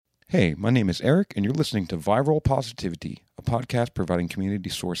Hey, my name is Eric, and you're listening to Viral Positivity, a podcast providing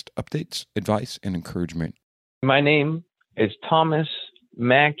community-sourced updates, advice, and encouragement. My name is Thomas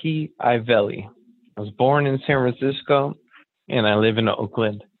Mackey Iveli. I was born in San Francisco, and I live in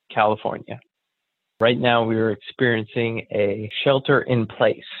Oakland, California. Right now, we are experiencing a shelter in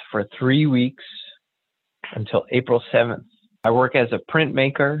place for 3 weeks until April 7th. I work as a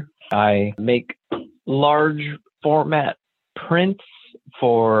printmaker. I make large format prints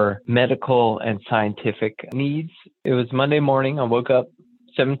for medical and scientific needs. It was Monday morning. I woke up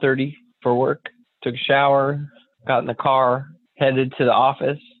 7:30 for work, took a shower, got in the car, headed to the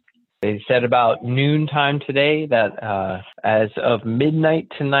office. They said about noontime today that as of midnight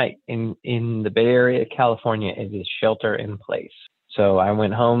tonight in the Bay Area, California, it is shelter in place. So I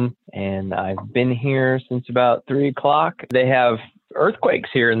went home and I've been here since about 3 o'clock. They have earthquakes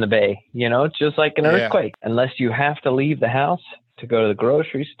here in the Bay. You know, it's just like an earthquake. Unless you have to leave the house to go to the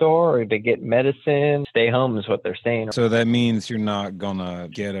grocery store or to get medicine, stay home is what they're saying. So that means you're not going to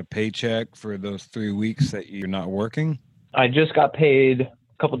get a paycheck for those 3 weeks that you're not working? I just got paid a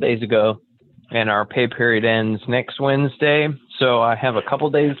couple days ago, and our pay period ends next Wednesday. So I have a couple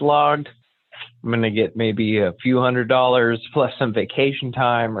days logged. I'm going to get maybe a few $100s plus some vacation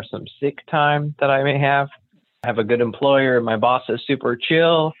time or some sick time that I may have. I have a good employer. My boss is super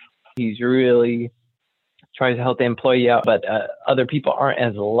chill. He's really tries to help the employee out, but other people aren't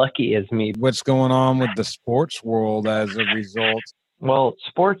as lucky as me. What's going on with the sports world as a result? Well,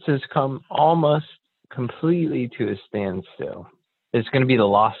 sports has come almost completely to a standstill. It's going to be the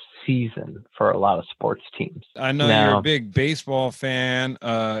lost season for a lot of sports teams. I know you're a big baseball fan.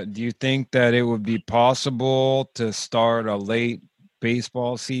 Do you think that it would be possible to start a late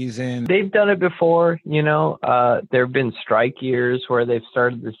baseball season? They've done it before, you know. There have been strike years where they've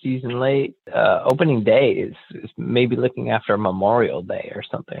started the season late. Opening day is maybe looking after Memorial Day or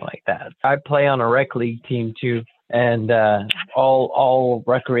something like that. I play on a rec league team too, and all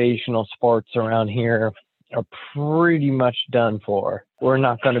recreational sports around here are pretty much done for. We're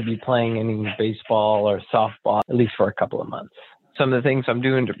not going to be playing any baseball or softball, at least for a couple of months. Some of the things I'm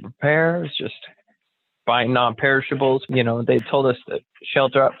doing to prepare is just buying non-perishables. You know, they told us to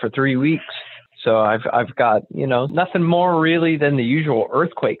shelter up for 3 weeks. So I've got, you know, nothing more really than the usual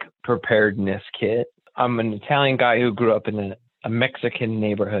earthquake preparedness kit. I'm an Italian guy who grew up in a Mexican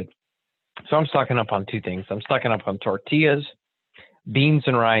neighborhood. So I'm stocking up on two things. I'm stocking up on tortillas, beans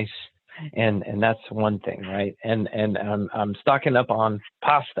and rice, and that's one thing, right? And I'm stocking up on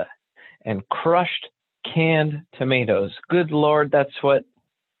pasta and crushed canned tomatoes. Good Lord, that's what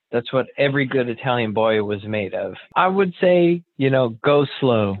every good Italian boy was made of. I would say, you know, go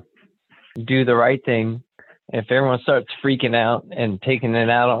slow, do the right thing. If everyone starts freaking out and taking it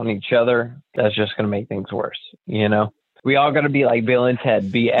out on each other, that's just going to make things worse. You know, we all got to be like Bill and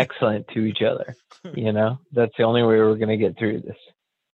Ted, be excellent to each other. You know, that's the only way we're going to get through this.